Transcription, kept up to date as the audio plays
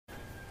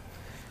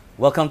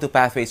Welcome to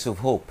Pathways of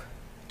Hope.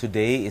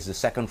 Today is the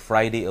second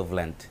Friday of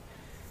Lent,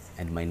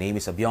 and my name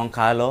is Abion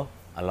Calo.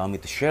 Allow me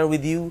to share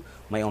with you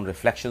my own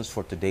reflections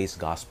for today's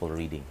Gospel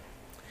reading.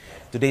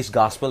 Today's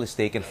Gospel is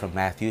taken from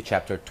Matthew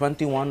chapter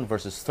 21,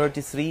 verses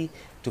 33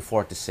 to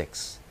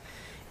 46.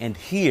 And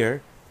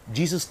here,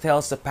 Jesus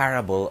tells the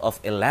parable of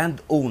a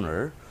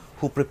landowner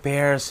who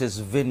prepares his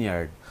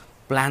vineyard,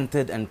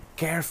 planted and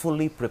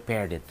carefully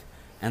prepared it,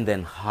 and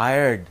then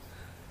hired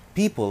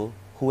people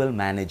who will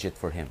manage it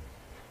for him.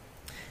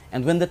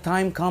 And when the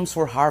time comes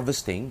for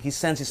harvesting, he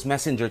sends his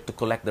messenger to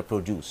collect the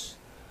produce.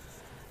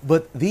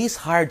 But these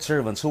hired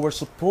servants who were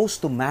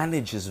supposed to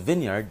manage his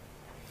vineyard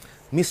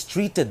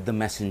mistreated the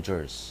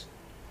messengers,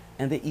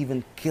 and they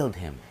even killed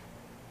him.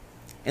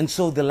 And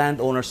so the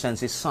landowner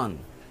sends his son,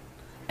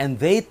 and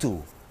they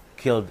too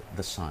killed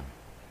the son.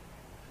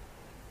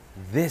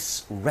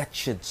 These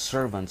wretched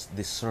servants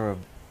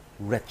deserved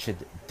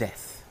wretched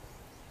death,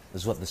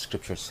 is what the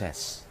scripture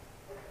says.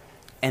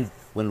 And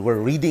when we're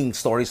reading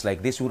stories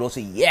like this, we would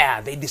also say,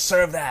 yeah, they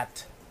deserve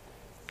that.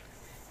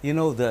 You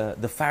know,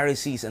 the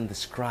Pharisees and the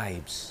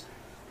scribes,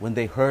 when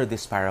they heard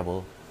this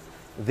parable,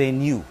 they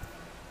knew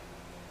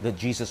that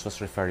Jesus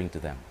was referring to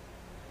them.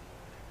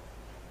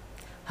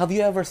 Have you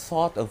ever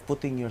thought of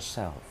putting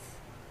yourself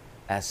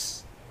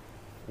as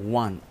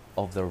one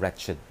of the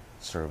wretched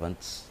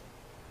servants?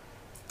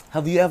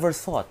 Have you ever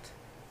thought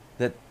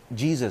that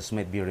Jesus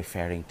might be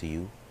referring to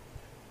you?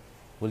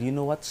 Well, you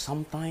know what?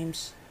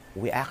 Sometimes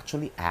we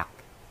actually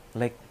act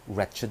like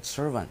wretched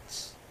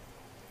servants.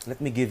 Let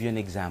me give you an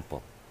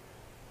example.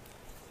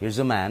 Here's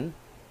a man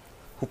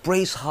who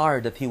prays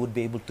hard that he would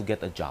be able to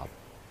get a job.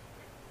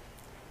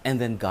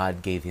 And then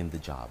God gave him the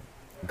job.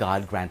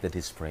 God granted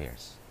his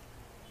prayers.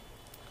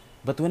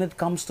 But when it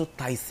comes to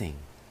tithing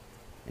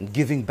and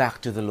giving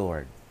back to the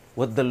Lord,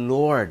 what the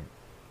Lord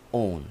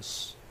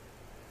owns,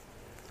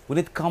 when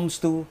it comes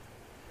to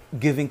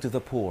giving to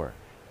the poor,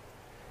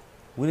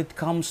 when it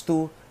comes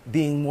to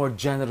being more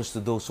generous to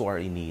those who are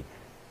in need,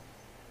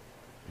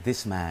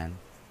 this man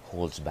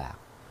holds back.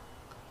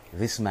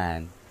 This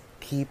man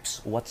keeps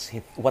what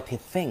he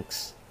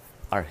thinks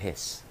are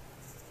his,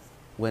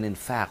 when in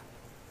fact,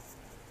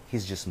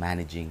 he's just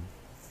managing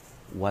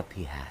what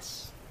he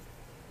has.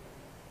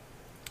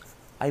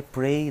 I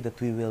pray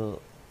that we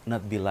will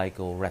not be like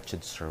a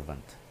wretched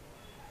servant,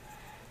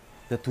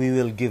 that we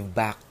will give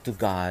back to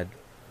God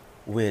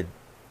with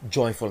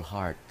joyful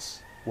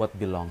hearts what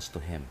belongs to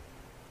Him.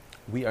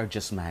 We are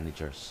just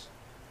managers.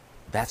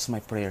 That's my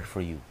prayer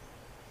for you.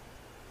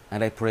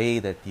 And I pray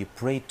that you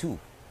pray too,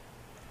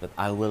 that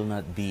I will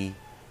not be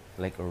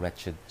like a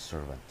wretched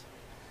servant.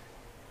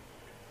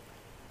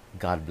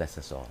 God bless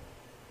us all.